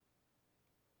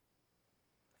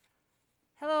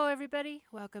Hello, everybody.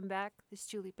 Welcome back. This is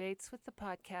Julie Bates with the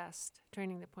podcast,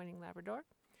 Training the Pointing Labrador,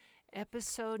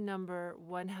 episode number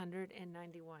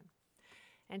 191.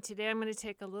 And today I'm going to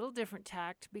take a little different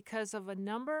tact because of a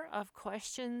number of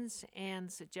questions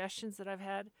and suggestions that I've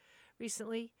had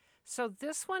recently. So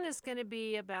this one is going to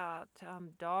be about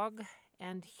dog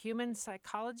and human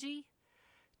psychology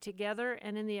together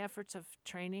and in the efforts of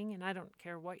training. And I don't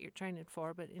care what you're training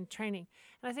for, but in training.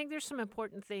 And I think there's some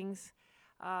important things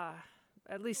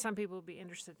at least some people will be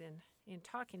interested in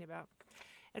talking about.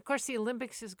 And of course, the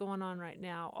Olympics is going on right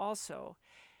now also,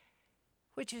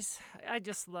 which is, I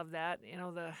just love that. You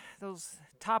know, those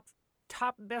top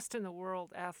best in the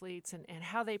world athletes and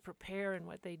how they prepare and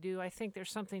what they do. I think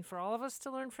there's something for all of us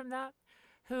to learn from that,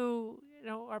 who,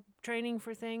 are training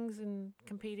for things and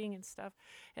competing and stuff.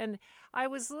 And I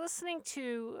was listening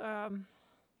to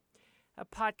a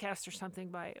podcast or something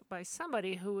by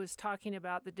somebody who was talking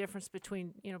about the difference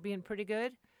between, being pretty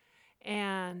good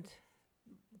and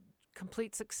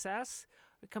complete success,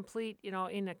 complete,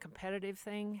 in a competitive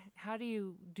thing. How do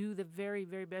you do the very,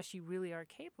 very best you really are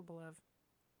capable of?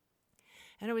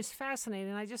 And it was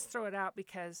fascinating. I just throw it out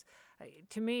because,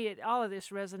 to me, all of this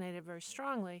resonated very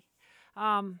strongly.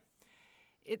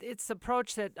 It's the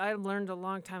approach that I learned a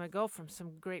long time ago from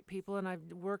some great people, and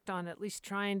I've worked on at least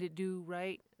trying to do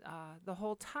right the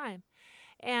whole time.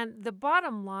 And the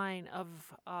bottom line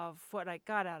of what I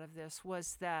got out of this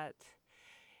was that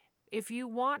if you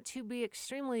want to be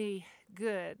extremely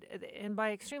good, and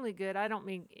by extremely good, I don't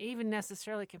mean even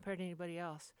necessarily compared to anybody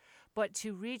else, but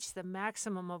to reach the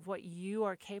maximum of what you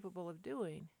are capable of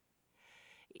doing,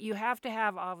 you have to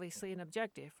have obviously an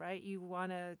objective, right? You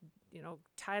want to,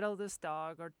 title this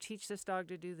dog or teach this dog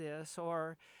to do this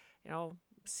or,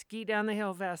 ski down the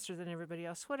hill faster than everybody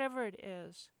else, whatever it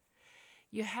is.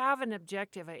 You have an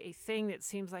objective, a thing that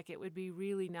seems like it would be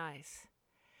really nice.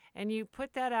 And you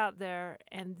put that out there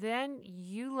and then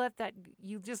you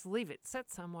just leave it set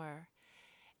somewhere.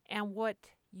 And what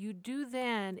you do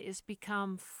then is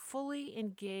become fully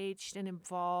engaged and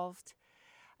involved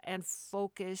and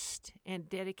focused and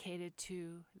dedicated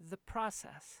to the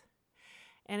process.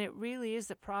 And it really is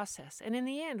the process. And in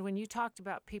the end, when you talked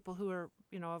about people who are,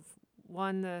 have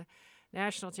won the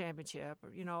national championship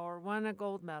or won a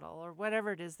gold medal or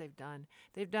whatever it is they've done,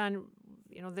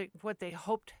 what they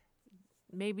hoped,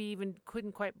 maybe even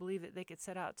couldn't quite believe that they could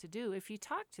set out to do. If you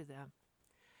talk to them,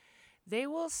 they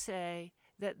will say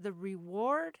that the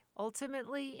reward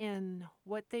ultimately in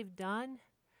what they've done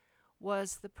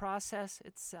was the process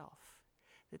itself.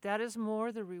 That is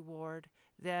more the reward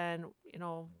than,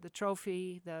 the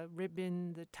trophy, the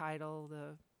ribbon, the title,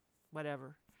 the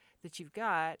whatever that you've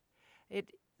got.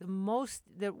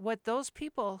 What those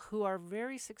people who are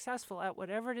very successful at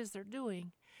whatever it is they're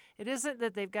doing, it isn't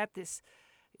that they've got this,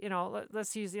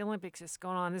 let's use the Olympics that's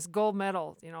going on, this gold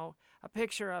medal, a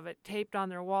picture of it taped on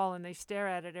their wall and they stare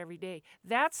at it every day.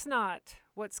 That's not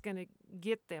what's going to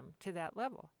get them to that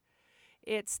level.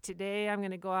 It's today I'm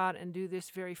going to go out and do this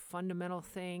very fundamental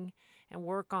thing and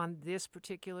work on this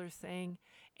particular thing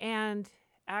and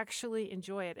actually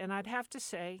enjoy it. And I'd have to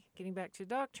say, getting back to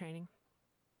dog training,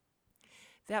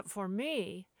 that for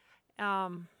me,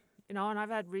 and I've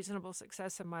had reasonable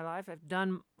success in my life. I've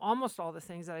done almost all the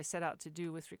things that I set out to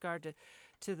do with regard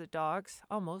to the dogs,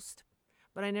 almost.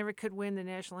 But I never could win the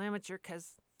national amateur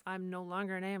because I'm no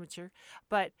longer an amateur.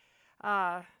 But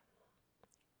the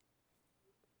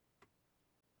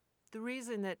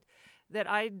reason that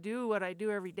I do what I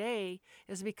do every day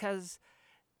is because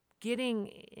getting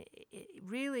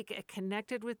really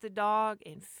connected with the dog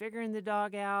and figuring the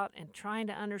dog out and trying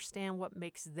to understand what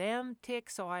makes them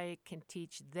tick so I can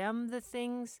teach them the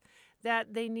things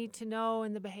that they need to know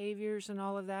and the behaviors and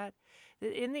all of that.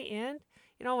 In the end,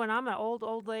 when I'm an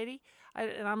old lady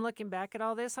and I'm looking back at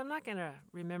all this, I'm not going to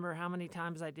remember how many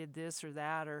times I did this or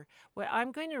that, or what.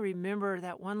 I'm going to remember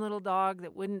that one little dog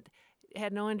that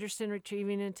had no interest in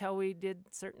retrieving until we did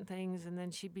certain things, and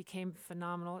then she became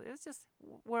phenomenal. It was just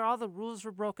where all the rules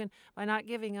were broken by not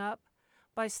giving up,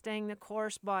 by staying the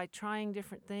course, by trying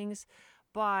different things,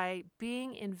 by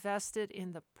being invested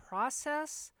in the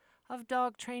process of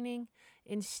dog training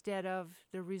instead of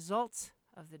the results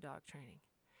of the dog training.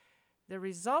 The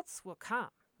results will come,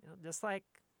 just like,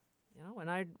 when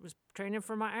I was training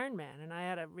for my Ironman and I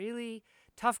had a really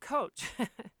tough coach.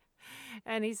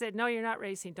 And he said, no, you're not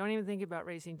racing. Don't even think about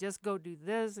racing. Just go do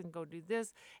this and go do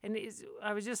this. And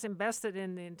I was just invested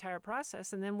in the entire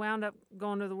process and then wound up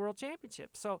going to the World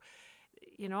Championship. So,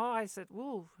 I said,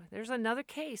 ooh, there's another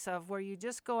case of where you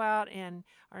just go out and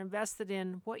are invested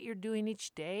in what you're doing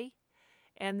each day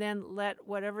and then let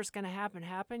whatever's going to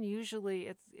happen. Usually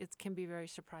it can be very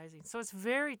surprising. So it's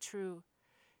very true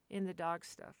in the dog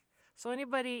stuff. So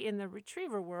anybody in the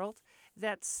retriever world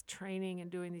that's training and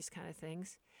doing these kind of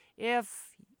things,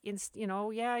 if you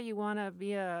want to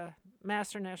be a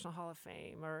Master National Hall of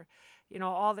Fame, or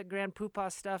all the Grand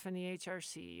Poobah stuff in the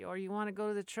HRC, or you want to go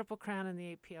to the Triple Crown in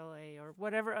the APLA, or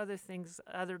whatever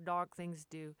other dog things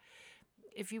do.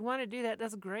 If you want to do that,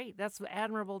 that's great. That's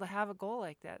admirable to have a goal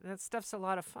like that. That stuff's a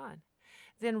lot of fun.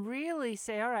 Then really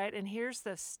say, all right, and here's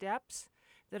the steps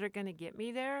that are going to get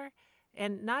me there.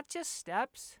 And not just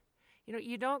steps.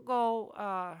 You don't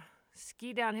go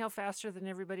ski downhill faster than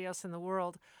everybody else in the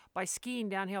world by skiing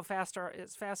downhill faster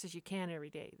as fast as you can every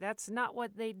day. That's not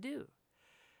what they do.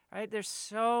 Right? There's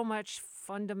so much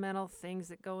fundamental things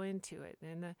that go into it,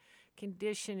 and the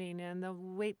conditioning and the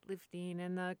weightlifting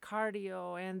and the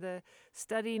cardio and the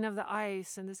studying of the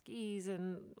ice and the skis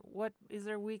and what is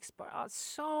their weak spot.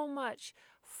 So much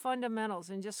fundamentals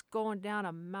and just going down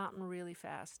a mountain really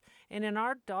fast. And in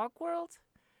our dog world,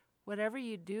 whatever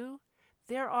you do,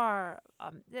 there are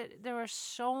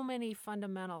so many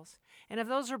fundamentals. And if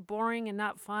those are boring and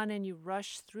not fun and you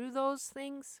rush through those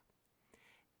things,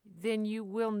 then you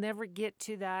will never get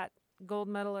to that gold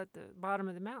medal at the bottom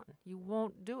of the mountain. You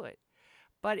won't do it.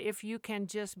 But if you can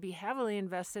just be heavily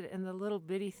invested in the little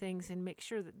bitty things and make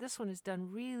sure that this one is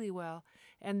done really well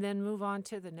and then move on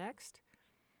to the next,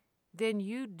 then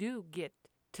you do get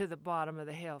to the bottom of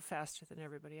the hill faster than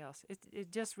everybody else.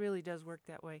 It just really does work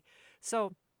that way.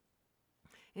 So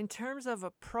in terms of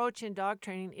approach in dog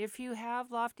training, if you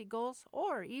have lofty goals,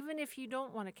 or even if you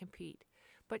don't want to compete,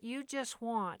 but you just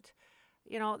want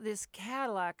this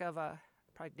Cadillac of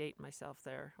probably dating myself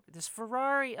there, this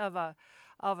Ferrari of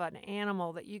an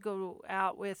animal that you go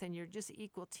out with and you're just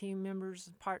equal team members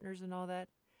and partners and all that,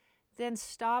 then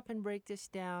stop and break this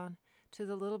down to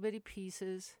the little bitty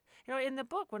pieces. In the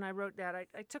book, when I wrote that,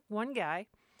 I took one guy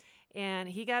and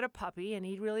he got a puppy and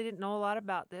he really didn't know a lot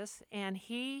about this, and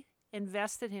he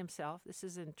invested himself, this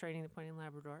is in Training the Pointy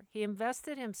Labrador, he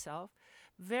invested himself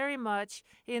very much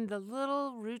in the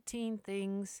little routine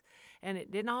things, and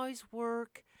it didn't always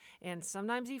work, and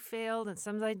sometimes he failed, and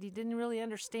sometimes he didn't really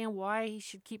understand why he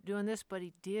should keep doing this, but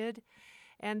he did.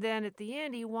 And then at the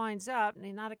end, he winds up, and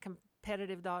he's not a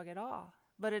competitive dog at all,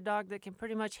 but a dog that can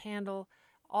pretty much handle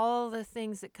all the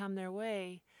things that come their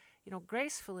way,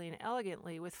 gracefully and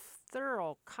elegantly with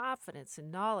thorough confidence and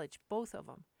knowledge, both of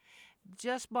them,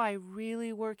 just by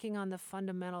really working on the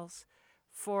fundamentals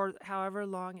for however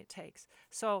long it takes.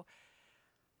 So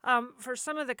for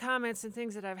some of the comments and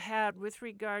things that I've had with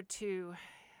regard to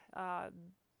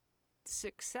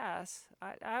success,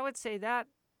 I would say that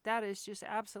is just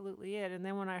absolutely it. And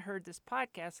then when I heard this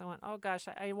podcast, I went, oh gosh,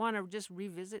 I want to just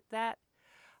revisit that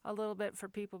a little bit for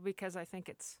people, because I think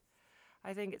it's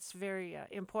very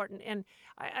important. And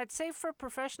I'd say for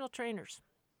professional trainers,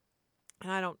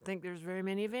 and I don't think there's very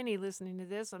many of any listening to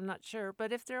this, I'm not sure,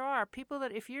 but if there are people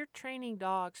that, if you're training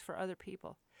dogs for other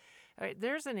people, all right,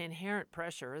 there's an inherent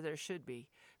pressure, or there should be,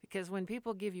 because when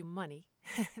people give you money,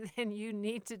 then you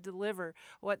need to deliver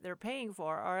what they're paying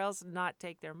for, or else not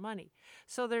take their money.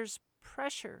 So there's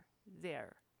pressure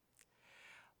there.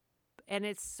 And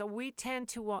we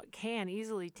can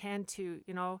easily tend to,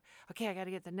 okay, I got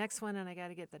to get the next one, and I got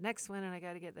to get the next one, and I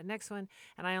got to get the next one,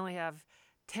 and I only have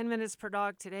 10 minutes per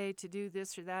dog today to do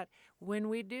this or that. When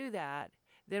we do that,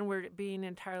 then we're being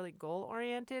entirely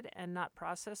goal-oriented and not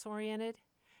process-oriented.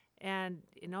 And,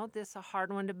 this is a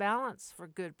hard one to balance for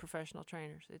good professional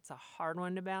trainers. It's a hard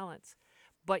one to balance,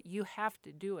 but you have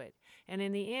to do it. And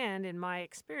in the end, in my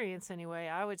experience anyway,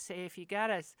 I would say if you got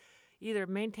to either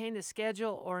maintain the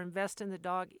schedule or invest in the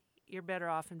dog, you're better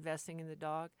off investing in the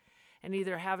dog, and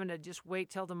either having to just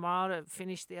wait till tomorrow to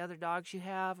finish the other dogs you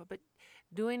have. But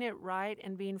doing it right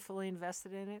and being fully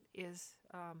invested in it is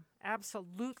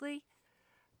absolutely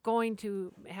going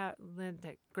to lend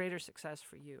to greater success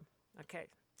for you. Okay,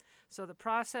 so the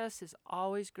process is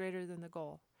always greater than the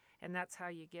goal, and that's how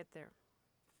you get there.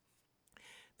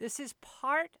 This is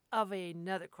part of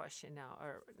another question now,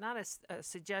 or not a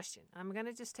suggestion. I'm going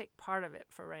to just take part of it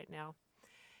for right now.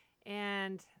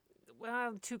 And,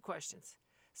 well, two questions.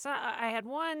 So I had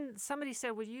one, somebody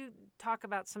said, will you talk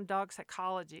about some dog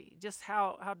psychology, just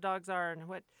how dogs are and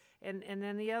what, and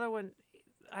then the other one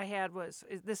I had was,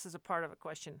 this is a part of a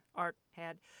question Art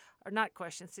had, or not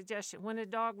question, suggestion. When a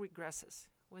dog regresses,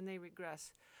 when they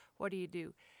regress, what do you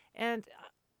do? And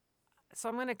so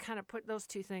I'm going to kind of put those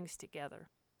two things together.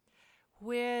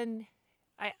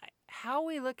 How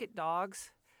we look at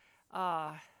dogs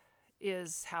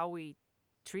is how we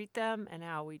treat them and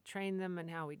how we train them and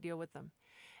how we deal with them.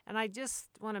 And I just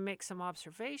want to make some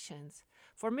observations.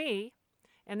 For me,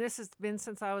 and this has been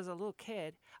since I was a little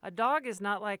kid, a dog is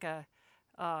not like a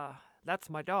that's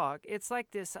my dog. It's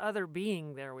like this other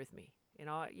being there with me.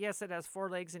 Yes, it has four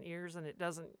legs and ears, and it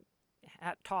doesn't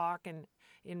talk and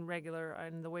in regular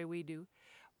in the way we do.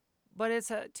 But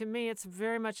to me, it's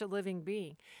very much a living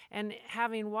being. And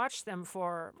having watched them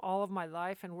for all of my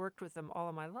life and worked with them all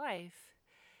of my life,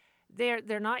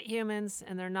 they're not humans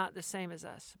and they're not the same as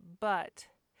us, but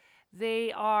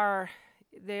they are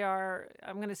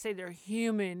I'm going to say they're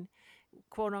human,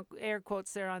 quote unquote, air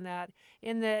quotes there on that,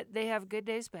 in that they have good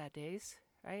days, bad days,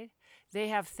 right? They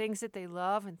have things that they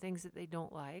love and things that they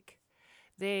don't like.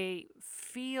 They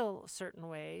feel certain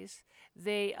ways.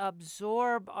 They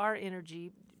absorb our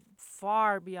energy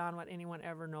far beyond what anyone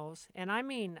ever knows. And I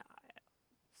mean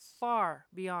far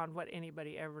beyond what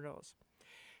anybody ever knows.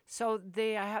 So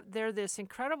they're this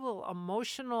incredible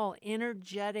emotional,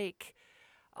 energetic,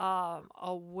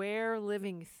 aware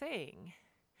living thing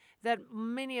that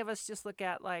many of us just look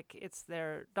at like it's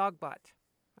their dog butt,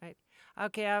 right?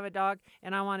 Okay, I have a dog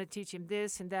and I want to teach him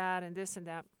this and that and this and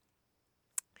that.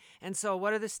 And so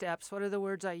what are the steps? What are the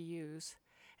words I use?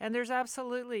 And there's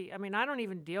absolutely, I mean, I don't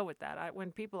even deal with that.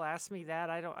 When people ask me that,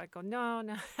 I go, no,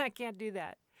 I can't do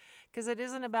that. Because it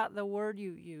isn't about the word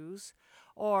you use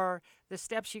or the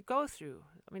steps you go through.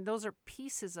 I mean, those are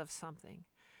pieces of something.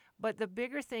 But the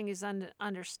bigger thing is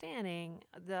understanding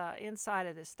the inside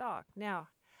of this dog. Now,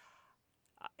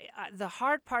 the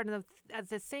hard part of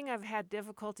the thing I've had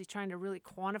difficulty trying to really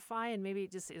quantify, and maybe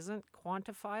it just isn't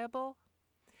quantifiable,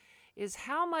 is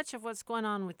how much of what's going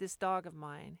on with this dog of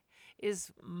mine is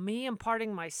me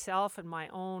imparting myself and my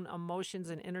own emotions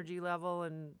and energy level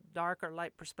and dark or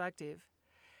light perspective,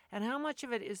 and how much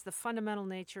of it is the fundamental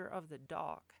nature of the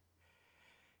dog.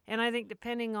 And I think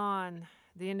depending on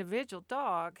the individual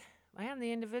dog and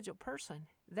the individual person,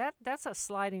 that's a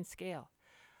sliding scale.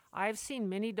 I've seen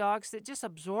many dogs that just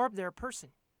absorb their person.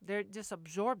 They just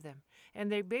absorb them.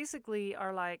 And they basically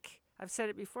are like, I've said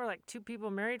it before, like two people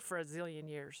married for a zillion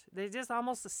years. They're just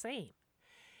almost the same.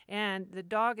 And the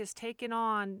dog has taken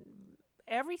on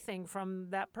everything from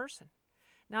that person.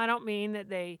 Now, I don't mean that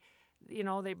they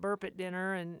burp at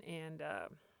dinner and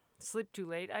sleep too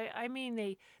late. I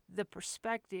mean the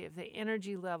perspective, the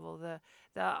energy level, the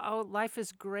oh, life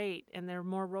is great and they're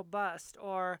more robust,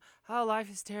 or oh,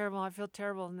 life is terrible, I feel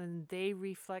terrible, and then they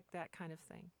reflect that kind of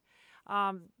thing.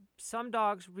 Some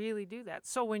dogs really do that.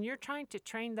 So when you're trying to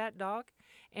train that dog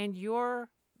and you're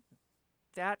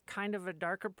that kind of a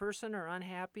darker person or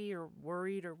unhappy or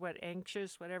worried or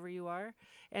anxious, whatever you are,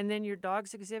 and then your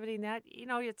dog's exhibiting that,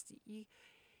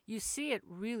 you see it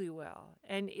really well.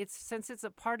 And since it's a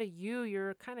part of you,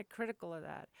 you're kind of critical of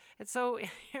that. And so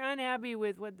you're unhappy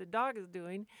with what the dog is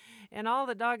doing, and all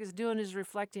the dog is doing is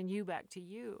reflecting you back to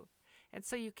you. And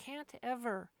so you can't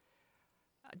ever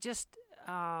just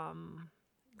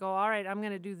go, all right, I'm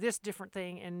going to do this different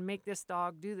thing and make this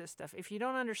dog do this stuff. If you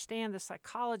don't understand the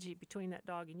psychology between that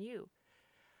dog and you,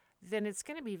 then it's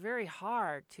going to be very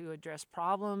hard to address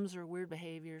problems or weird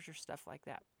behaviors or stuff like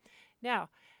that. Now,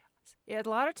 a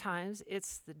lot of times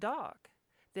it's the dog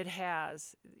that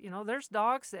has, there's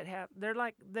dogs that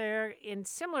they're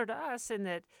similar to us in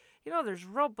that, there's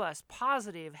robust,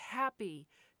 positive, happy,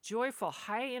 joyful,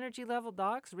 high energy level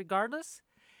dogs, regardless.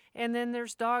 And then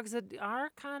there's dogs that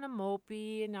are kind of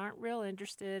mopey and aren't real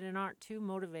interested and aren't too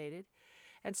motivated.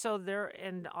 And so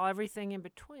and everything in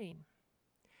between.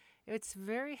 It's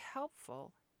very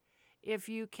helpful if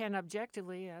you can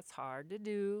objectively, that's hard to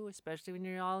do, especially when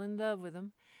you're all in love with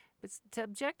them, but to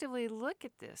objectively look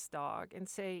at this dog and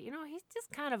say, he's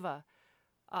just kind of a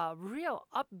real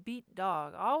upbeat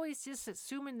dog, always just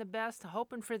assuming the best,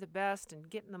 hoping for the best and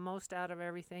getting the most out of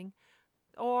everything,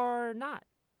 or not.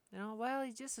 Well,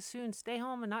 he just as soon stay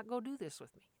home and not go do this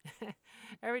with me.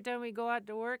 Every time we go out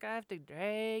to work, I have to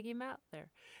drag him out there.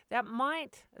 That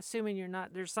might, assuming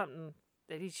there's something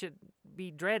that he should be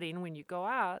dreading when you go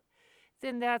out,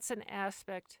 then that's an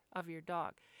aspect of your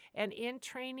dog. And in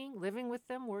training, living with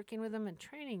them, working with them, and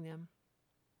training them,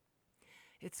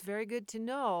 it's very good to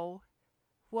know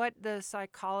what the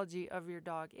psychology of your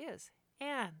dog is.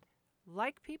 And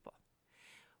like people,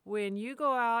 when you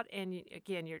go out and,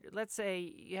 let's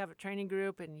say you have a training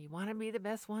group and you want to be the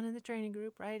best one in the training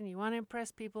group, right? And you want to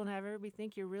impress people and have everybody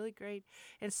think you're really great.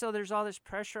 And so there's all this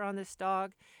pressure on this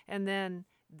dog, and then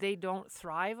they don't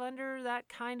thrive under that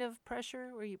kind of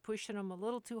pressure where you're pushing them a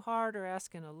little too hard or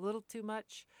asking a little too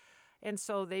much. And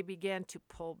so they begin to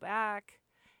pull back,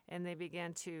 and they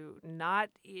begin to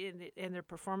and their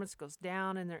performance goes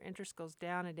down and their interest goes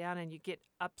down, and you get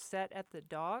upset at the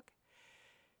dog.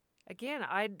 Again,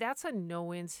 that's a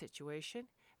no-win situation,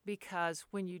 because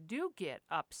when you do get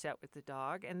upset with the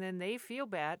dog and then they feel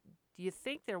bad, Do you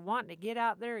think they're wanting to get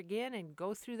out there again and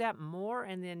go through that more,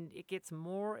 and then it gets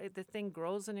more, the thing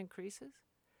grows and increases?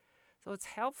 So it's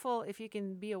helpful if you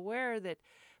can be aware that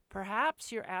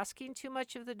perhaps you're asking too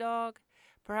much of the dog,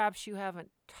 perhaps you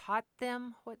haven't taught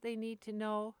them what they need to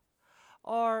know,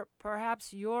 or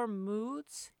perhaps your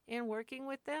moods in working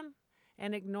with them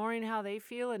and ignoring how they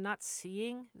feel and not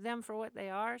seeing them for what they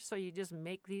are. So you just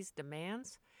make these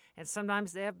demands. And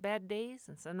sometimes they have bad days,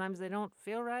 and sometimes they don't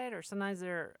feel right, or sometimes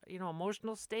their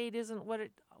emotional state isn't what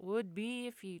it would be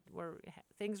if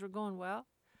things were going well.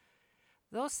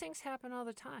 Those things happen all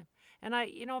the time. And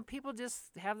people just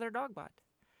have their dog bought.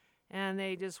 And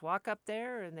they just walk up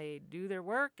there and they do their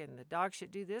work, and the dog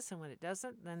should do this, and when it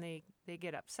doesn't, then they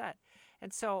get upset.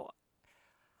 And so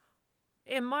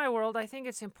in my world, I think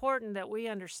it's important that we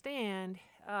understand,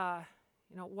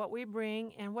 what we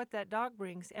bring and what that dog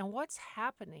brings and what's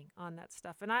happening on that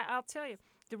stuff. And I'll tell you,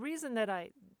 the reason that I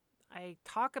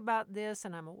talk about this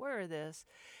and I'm aware of this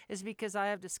is because I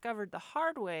have discovered the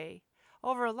hard way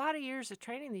over a lot of years of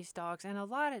training these dogs and a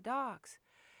lot of dogs.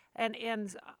 And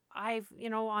I've,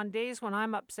 on days when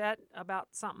I'm upset about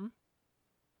something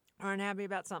or unhappy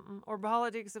about something, or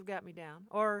politics have got me down,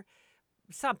 or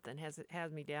something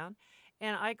has me down,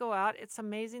 and I go out, it's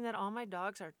amazing that all my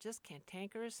dogs are just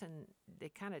cantankerous and they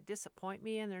kind of disappoint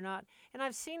me, and they're not. And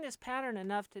I've seen this pattern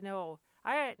enough to know,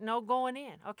 I know going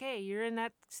in, okay, you're in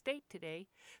that state today,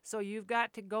 so you've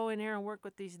got to go in there and work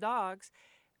with these dogs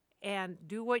and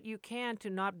do what you can to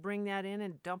not bring that in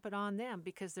and dump it on them,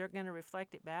 because they're going to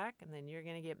reflect it back, and then you're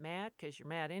going to get mad because you're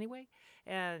mad anyway,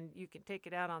 and you can take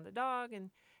it out on the dog. And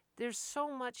there's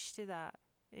so much to that.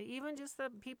 Even just the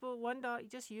people, one dog,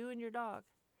 just you and your dog.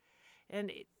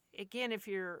 And again, if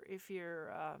you're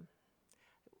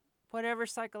whatever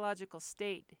psychological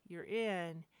state you're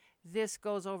in, this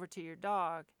goes over to your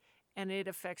dog, and it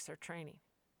affects their training.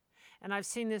 And I've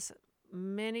seen this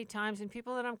many times in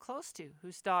people that I'm close to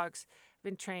whose dogs have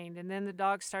been trained, and then the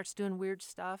dog starts doing weird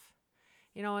stuff,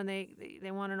 and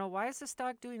they want to know, why is this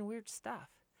dog doing weird stuff?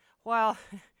 Well,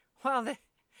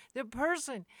 the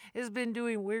person has been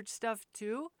doing weird stuff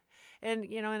too, and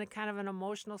in a kind of an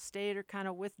emotional state, or kind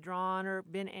of withdrawn, or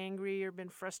been angry, or been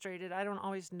frustrated. I don't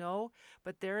always know,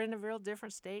 but they're in a real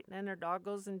different state, and then their dog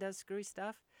goes and does screwy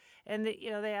stuff. And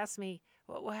they ask me,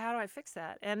 well, how do I fix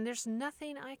that? And there's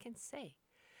nothing I can say,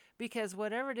 because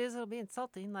whatever it is, it'll be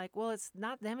insulting. Like, well, it's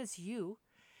not them, it's you.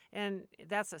 And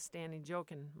that's a standing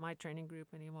joke in my training group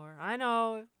anymore. I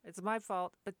know it's my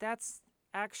fault, but that's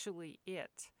actually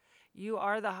it. You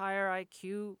are the higher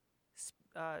IQ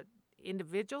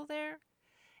individual there,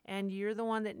 and you're the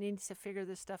one that needs to figure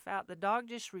this stuff out. The dog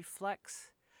just reflects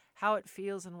how it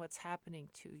feels and what's happening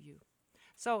to you.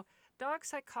 So dog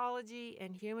psychology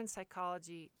and human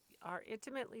psychology are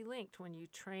intimately linked when you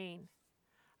train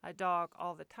a dog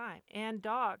all the time. And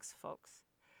dogs, folks,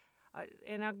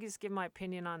 and I'll just give my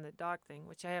opinion on the dog thing,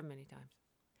 which I have many times.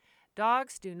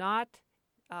 Dogs do not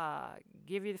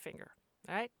give you the finger,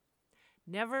 right?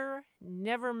 Never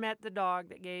met the dog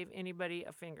that gave anybody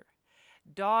a finger.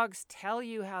 Dogs tell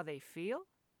you how they feel.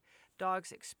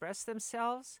 Dogs express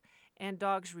themselves, and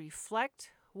dogs reflect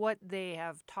what they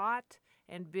have taught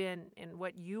and been, and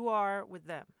what you are with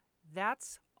them.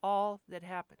 That's all that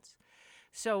happens.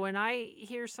 So when I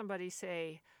hear somebody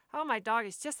say, oh, my dog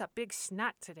is just a big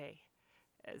snot today,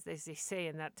 as they say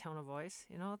in that tone of voice,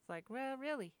 it's like, well,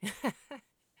 really?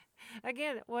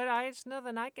 Again, it's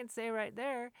nothing I can say right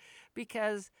there,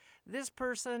 because this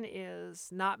person is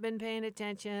not been paying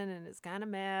attention and is kind of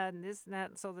mad and this and that.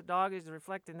 And so the dog is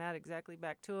reflecting that exactly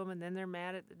back to them. And then they're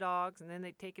mad at the dogs, and then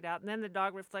they take it out. And then the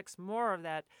dog reflects more of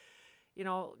that,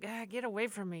 get away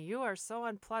from me. You are so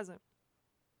unpleasant.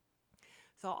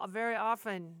 So very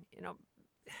often,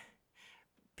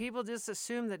 people just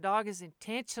assume the dog is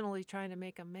intentionally trying to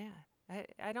make them mad.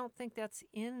 I don't think that's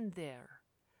in there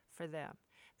for them.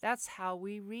 That's how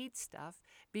we read stuff,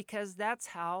 because that's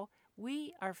how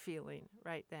we are feeling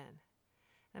right then.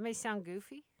 That may sound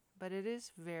goofy, but it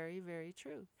is very, very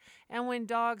true. And when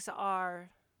dogs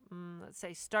are, let's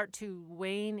say, start to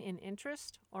wane in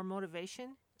interest or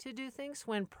motivation to do things,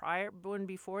 when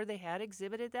before they had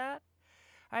exhibited that,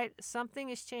 right, something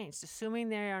has changed. Assuming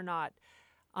they are not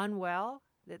unwell,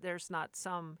 that there's not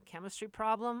some chemistry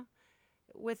problem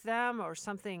with them, or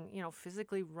something,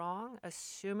 physically wrong,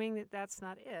 assuming that that's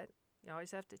not it. You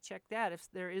always have to check that if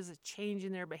there is a change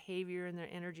in their behavior and their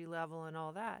energy level and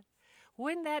all that.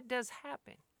 When that does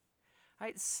happen,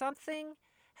 right, something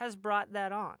has brought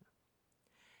that on.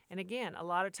 And again, a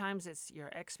lot of times it's your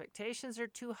expectations are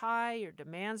too high, your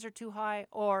demands are too high,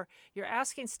 or you're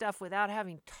asking stuff without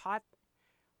having taught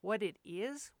what it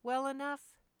is well enough,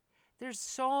 There's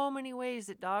so many ways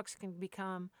that dogs can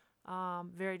become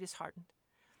very disheartened.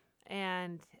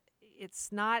 And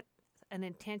it's not an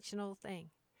intentional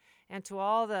thing. And to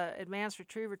all the advanced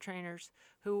retriever trainers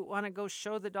who want to go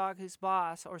show the dog who's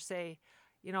boss or say,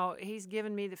 he's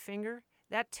given me the finger,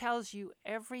 that tells you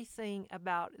everything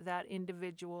about that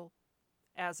individual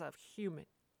as a human.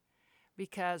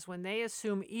 Because when they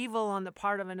assume evil on the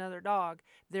part of another dog,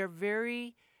 they're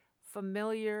very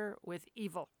familiar with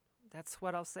evil. That's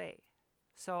what I'll say.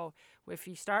 So if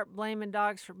you start blaming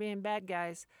dogs for being bad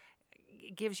guys,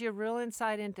 it gives you a real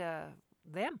insight into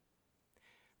them.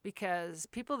 Because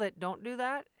people that don't do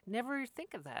that never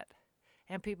think of that.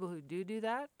 And people who do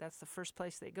that, that's the first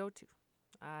place they go to.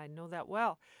 I know that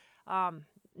well.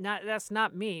 That's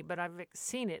not me, but I've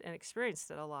seen it and experienced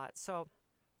it a lot. So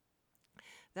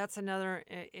that's another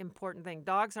important thing.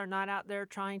 Dogs are not out there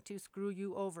trying to screw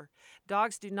you over.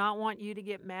 Dogs do not want you to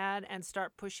get mad and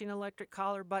start pushing electric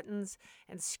collar buttons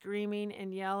and screaming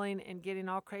and yelling and getting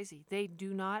all crazy. They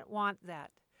do not want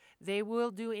that. They will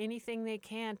do anything they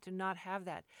can to not have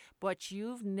that. But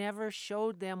you've never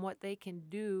showed them what they can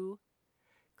do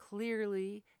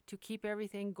clearly to keep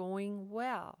everything going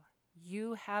well.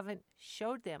 You haven't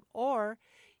showed them. Or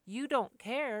you don't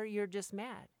care, you're just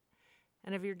mad.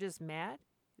 And if you're just mad,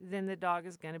 then the dog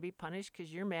is going to be punished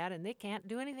because you're mad and they can't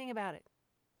do anything about it.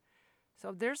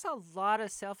 So there's a lot of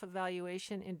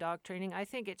self-evaluation in dog training. I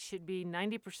think it should be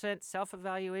 90%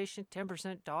 self-evaluation,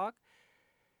 10% dog.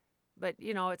 But,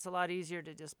 it's a lot easier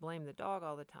to just blame the dog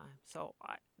all the time. So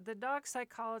the dog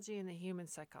psychology and the human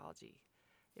psychology,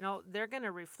 they're going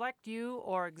to reflect you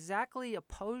or exactly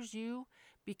oppose you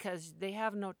because they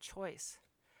have no choice.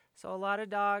 So a lot of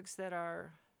dogs that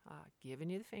are giving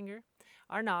you the finger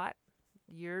are not.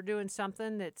 You're doing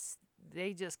something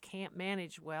they just can't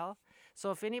manage well.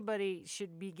 So if anybody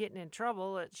should be getting in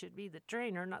trouble, it should be the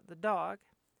trainer, not the dog.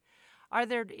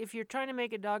 If you're trying to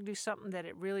make a dog do something that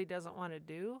it really doesn't want to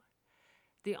do,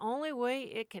 the only way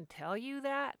it can tell you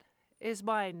that is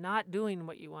by not doing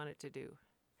what you want it to do.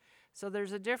 So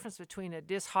there's a difference between a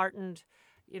disheartened,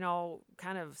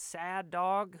 kind of sad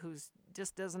dog who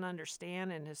just doesn't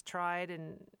understand and has tried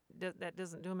and that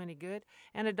doesn't do him any good,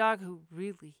 and a dog who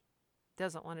really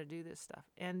doesn't want to do this stuff.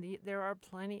 And there are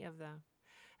plenty of them.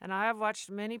 And I have watched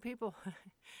many people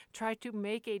try to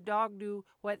make a dog do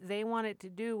what they want it to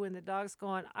do when the dog's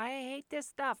going, I hate this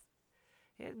stuff.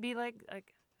 It'd be like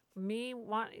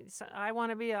I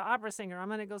want to be an opera singer. I'm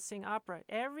going to go sing opera.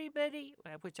 Everybody,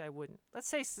 which I wouldn't. Let's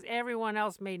say everyone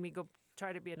else made me go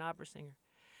try to be an opera singer.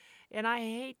 And I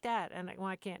hate that. And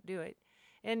I can't do it.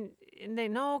 And they,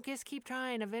 no, just keep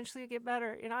trying. Eventually you'll get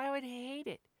better. And I would hate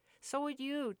it. So would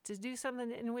you, to do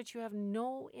something in which you have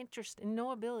no interest and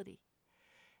no ability.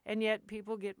 And yet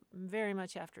people get very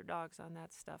much after dogs on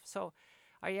that stuff. So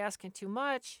are you asking too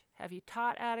much? Have you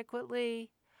taught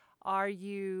adequately? Are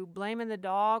you blaming the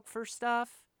dog for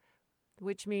stuff?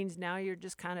 Which means now you're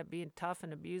just kind of being tough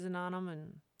and abusing on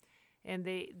them. And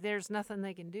there's nothing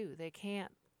they can do. They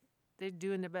can't. They're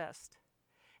doing their best.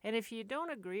 And if you don't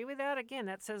agree with that, again,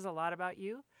 that says a lot about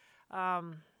you.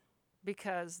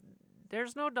 Because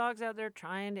there's no dogs out there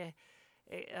trying to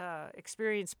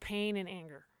experience pain and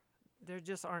anger. There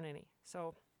just aren't any.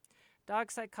 So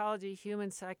dog psychology, human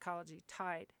psychology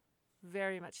tied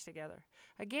very much together.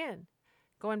 Again,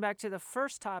 going back to the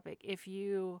first topic, if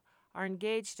you are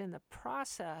engaged in the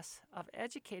process of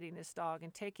educating this dog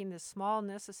and taking the small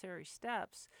necessary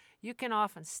steps, you can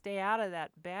often stay out of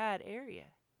that bad area.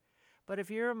 But if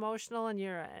you're emotional and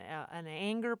you're an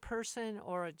anger person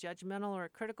or a judgmental or a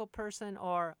critical person,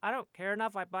 or I don't care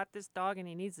enough, I bought this dog and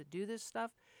he needs to do this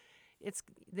stuff,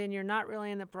 then you're not really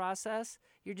in the process.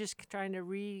 You're just trying to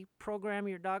reprogram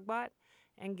your dog bot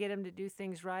and get him to do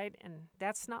things right, and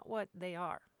that's not what they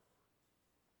are.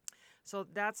 So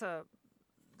that's a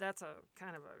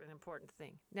kind of an important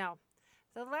thing. Now,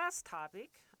 the last topic,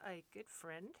 a good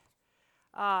friend,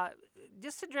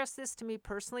 just addressed this to me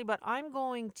personally, but I'm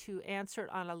going to answer it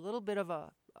on a little bit of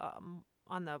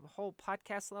on the whole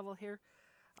podcast level here,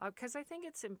 because I think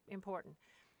it's important.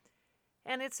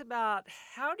 And it's about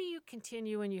how do you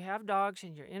continue when you have dogs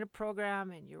and you're in a program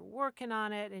and you're working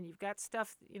on it and you've got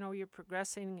stuff, you're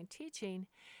progressing and teaching,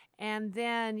 and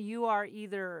then you are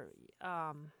either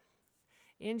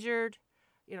injured,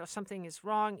 something is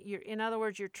wrong. In other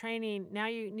words, you're training, now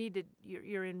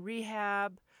you're in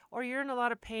rehab, or you're in a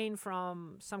lot of pain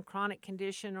from some chronic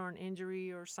condition or an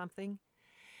injury or something.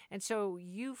 And so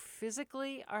you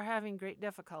physically are having great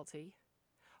difficulty.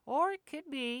 Or it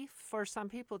could be for some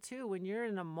people too, when you're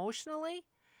in emotionally,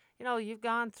 you've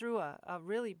gone through a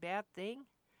really bad thing.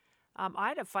 I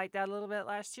had to fight that a little bit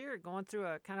last year, going through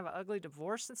a kind of an ugly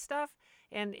divorce and stuff.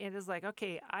 And it is like,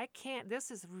 okay, I can't,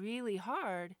 this is really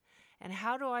hard. And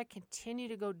how do I continue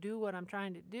to go do what I'm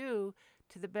trying to do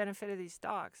to the benefit of these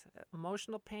dogs?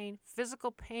 Emotional pain,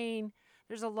 physical pain,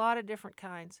 there's a lot of different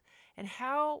kinds. And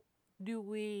how do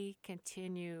we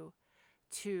continue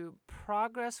to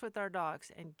progress with our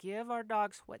dogs and give our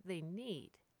dogs what they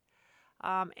need,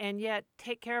 and yet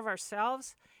take care of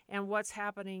ourselves and what's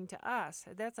happening to us?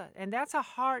 That's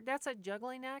a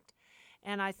juggling act,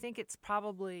 and I think it's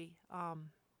probably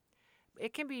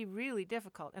it can be really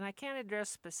difficult. And I can't address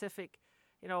specific,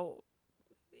 you know,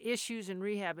 issues and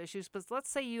rehab issues, but let's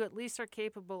say you at least are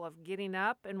capable of getting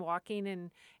up and walking,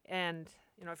 and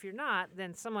if you're not,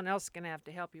 then someone else is going to have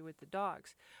to help you with the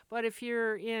dogs. But if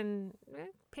you're in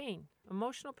pain,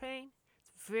 emotional pain,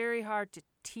 it's very hard to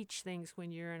teach things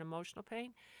when you're in emotional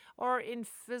pain or in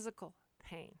physical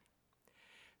pain.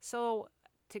 So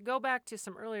to go back to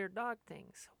some earlier dog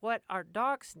things, what our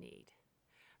dogs need,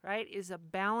 right, is a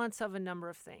balance of a number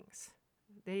of things.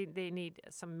 They need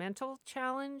some mental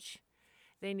challenge.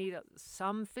 They need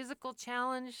some physical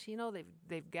challenge.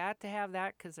 They've got to have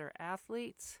that because they're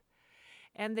athletes.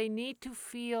 And they need to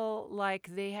feel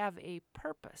like they have a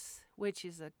purpose, which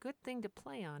is a good thing to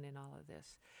play on in all of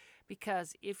this.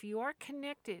 Because if you are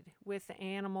connected with the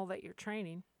animal that you're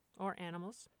training, or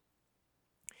animals,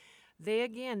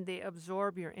 they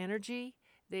absorb your energy.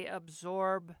 They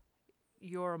absorb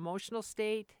your emotional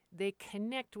state. They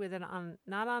connect with it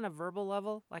not on a verbal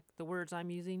level, like the words I'm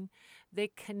using. They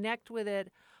connect with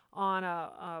it on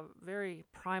a very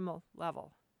primal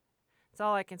level. That's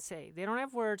all I can say. They don't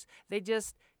have words. They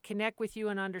just connect with you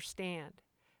and understand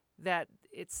that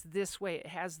it's this way. It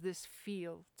has this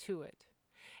feel to it.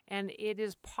 And it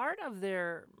is part of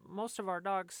most of our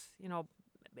dogs,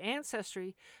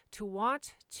 ancestry to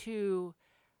want to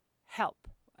help,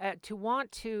 to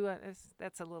want to,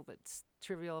 that's a little bit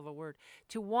trivial of a word,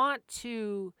 to want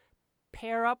to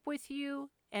pair up with you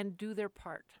and do their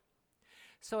part.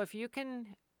 So if you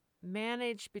can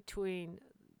manage between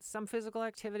some physical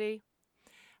activity,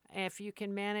 if you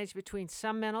can manage between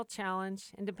some mental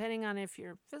challenge, and depending on if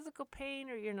you're in physical pain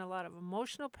or you're in a lot of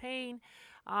emotional pain,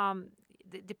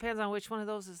 it depends on which one of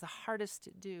those is the hardest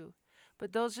to do.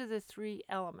 But those are the three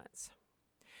elements.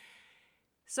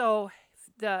 So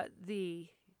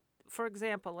for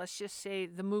example, let's just say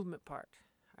the movement part,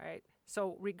 right?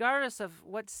 So regardless of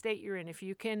what state you're in, if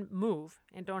you can move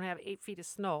and don't have 8 feet of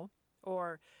snow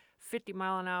or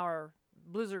 50-mile-an-hour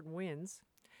blizzard winds,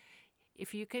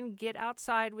 if you can get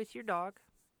outside with your dog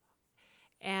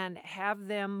and have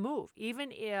them move,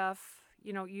 even if,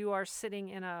 you are sitting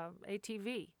in a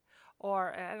ATV,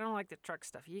 or I don't like the truck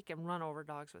stuff. You can run over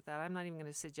dogs with that. I'm not even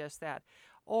going to suggest that.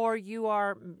 Or you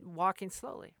are walking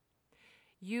slowly.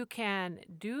 You can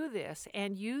do this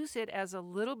and use it as a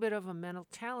little bit of a mental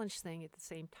challenge thing at the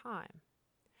same time.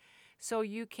 So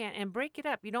you can, and break it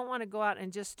up. You don't want to go out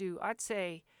and just do, I'd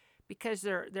say, because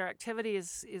their activity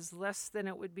is less than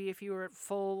it would be if you were at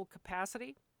full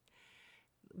capacity,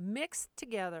 mix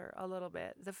together a little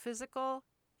bit the physical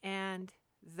and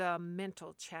the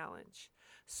mental challenge.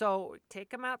 So take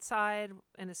them outside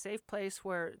in a safe place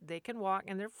where they can walk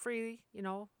and they're freely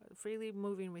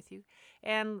moving with you.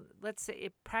 And let's say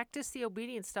practice the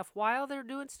obedience stuff while they're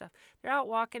doing stuff. They're out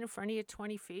walking in front of you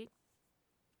 20 feet.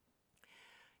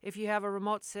 If you have a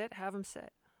remote sit, have them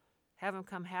sit. Have them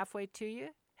come halfway to you.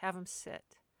 Have them sit.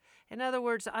 In other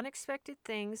words, unexpected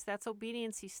things, that's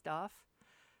obedience-y stuff.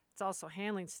 It's also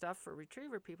handling stuff for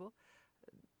retriever people,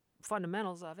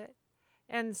 fundamentals of it.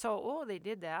 And so, they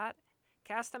did that.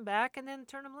 Cast them back and then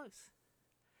turn them loose.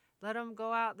 Let them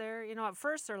go out there. At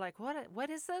first they're like, what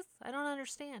is this? I don't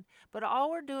understand. But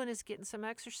all we're doing is getting some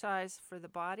exercise for the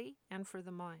body and for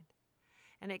the mind.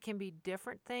 And it can be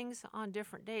different things on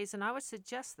different days. And I would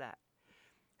suggest that,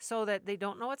 so that they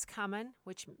don't know what's coming,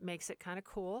 which makes it kind of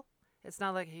cool. It's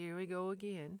not like, here we go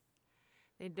again.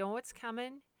 They know what's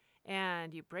coming,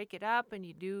 and you break it up, and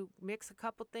you do mix a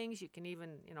couple things. You can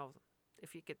even,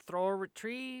 if you could throw or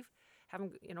retrieve, have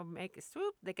them, make a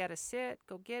swoop. They got to sit,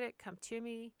 go get it, come to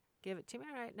me, give it to me.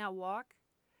 All right, now walk.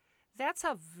 That's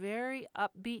a very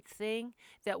upbeat thing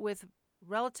that with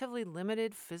relatively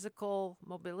limited physical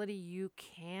mobility you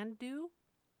can do.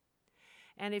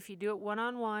 And if you do it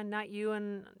one-on-one, not you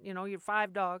and, your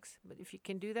 5 dogs, but if you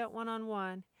can do that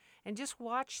one-on-one and just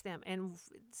watch them. And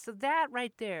so that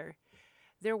right there,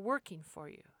 they're working for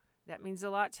you. That means a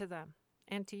lot to them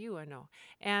and to you, I know.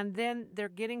 And then they're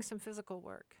getting some physical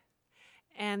work.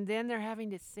 And then they're having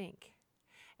to think.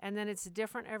 And then it's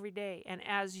different every day. And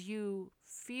as you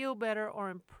feel better or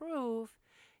improve,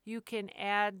 you can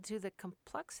add to the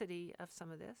complexity of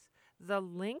some of this the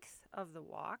length of the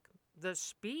walk, the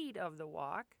speed of the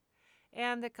walk,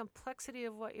 and the complexity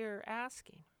of what you're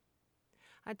asking.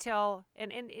 Until,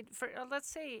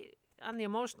 let's say on the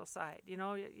emotional side,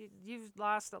 you've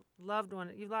lost a loved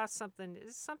one, you've lost something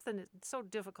that's so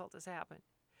difficult has happened.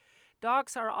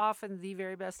 Dogs are often the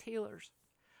very best healers,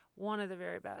 one of the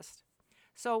very best.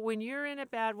 So when you're in a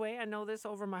bad way, I know this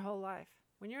over my whole life.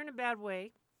 When you're in a bad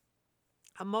way,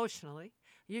 emotionally,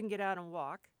 you can get out and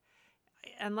walk.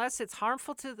 Unless it's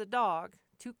harmful to the dog,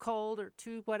 too cold or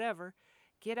too whatever,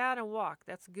 get out and walk.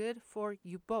 That's good for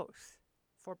you both,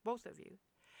 for both of you.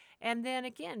 And then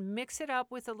again, mix it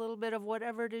up with a little bit of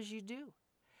whatever it is you do.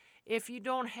 If you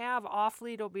don't have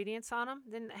off-lead obedience on them,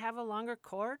 then have a longer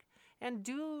cord and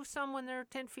do some when they're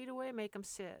 10 feet away, make them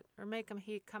sit or make them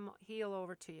come heel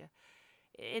over to you.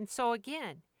 And so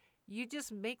again, you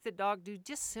just make the dog do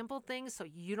just simple things so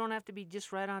you don't have to be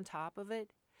just right on top of it.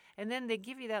 And then they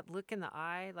give you that look in the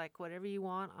eye, like whatever you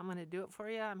want, I'm going to do it for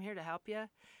you. I'm here to help you.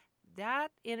 That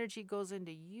energy goes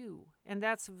into you, and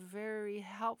that's very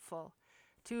helpful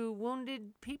to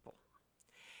wounded people.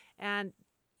 And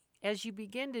as you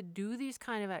begin to do these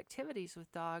kind of activities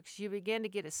with dogs, you begin to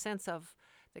get a sense of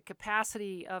the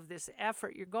capacity of this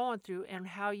effort you're going through and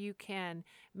how you can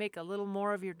make a little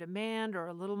more of your demand or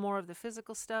a little more of the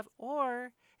physical stuff,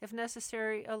 or if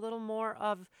necessary, a little more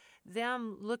of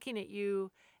them looking at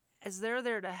you as they're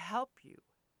there to help you.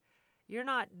 You're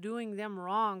not doing them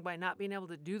wrong by not being able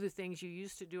to do the things you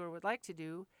used to do or would like to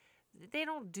do. They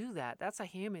don't do that. That's a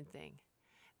human thing.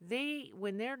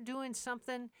 When they're doing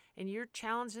something and you're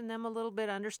challenging them a little bit,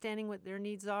 understanding what their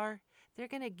needs are, they're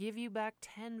going to give you back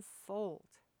tenfold.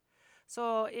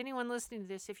 So anyone listening to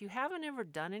this, if you haven't ever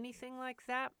done anything like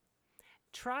that,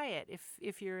 try it.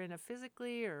 If you're in a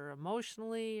physically or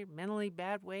emotionally or mentally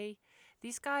bad way,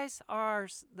 these guys are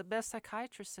the best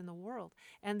psychiatrists in the world,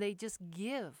 and they just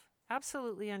give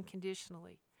absolutely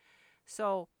unconditionally.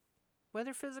 So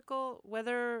whether physical,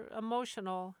 whether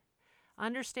emotional,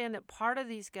 understand that part of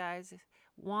these guys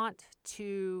want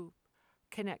to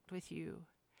connect with you,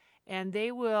 and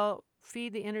they will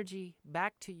feed the energy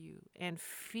back to you and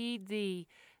feed the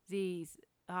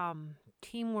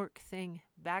teamwork thing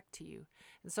back to you.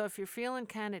 And so if you're feeling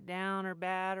kind of down or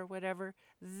bad or whatever,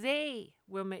 they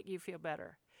will make you feel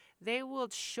better. They will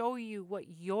show you what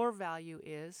your value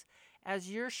is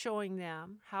as you're showing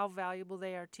them how valuable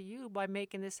they are to you by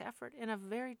making this effort in a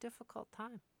very difficult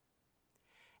time.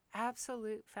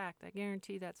 Absolute fact. I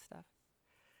guarantee that stuff.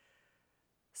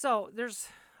 So there's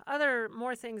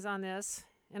more things on this.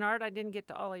 And Art, I didn't get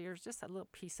to all of yours, just a little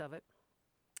piece of it.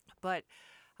 But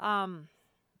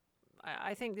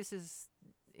I think this is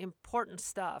important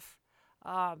stuff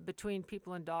between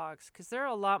people and dogs, because they're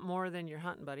a lot more than your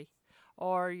hunting buddy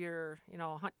or your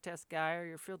hunt test guy or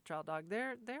your field trial dog.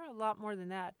 They're a lot more than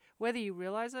that, whether you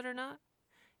realize it or not.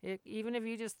 Even if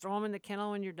you just throw them in the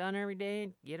kennel when you're done every day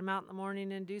and get them out in the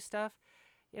morning and do stuff,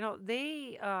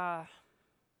 they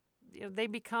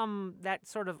become that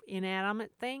sort of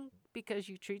inanimate thing because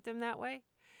you treat them that way.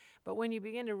 But when you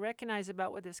begin to recognize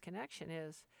about what this connection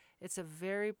is, it's a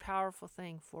very powerful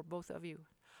thing for both of you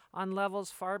on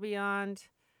levels far beyond,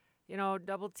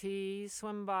 double T,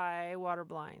 swim by, water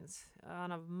blinds,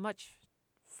 on a much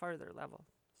further level.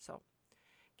 So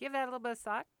give that a little bit of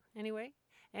thought anyway.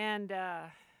 And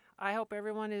I hope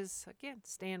everyone is, again,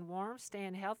 staying warm,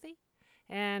 staying healthy.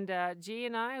 And G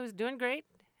and I was doing great,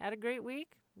 had a great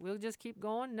week. We'll just keep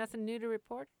going. Nothing new to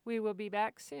report. We will be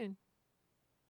back soon.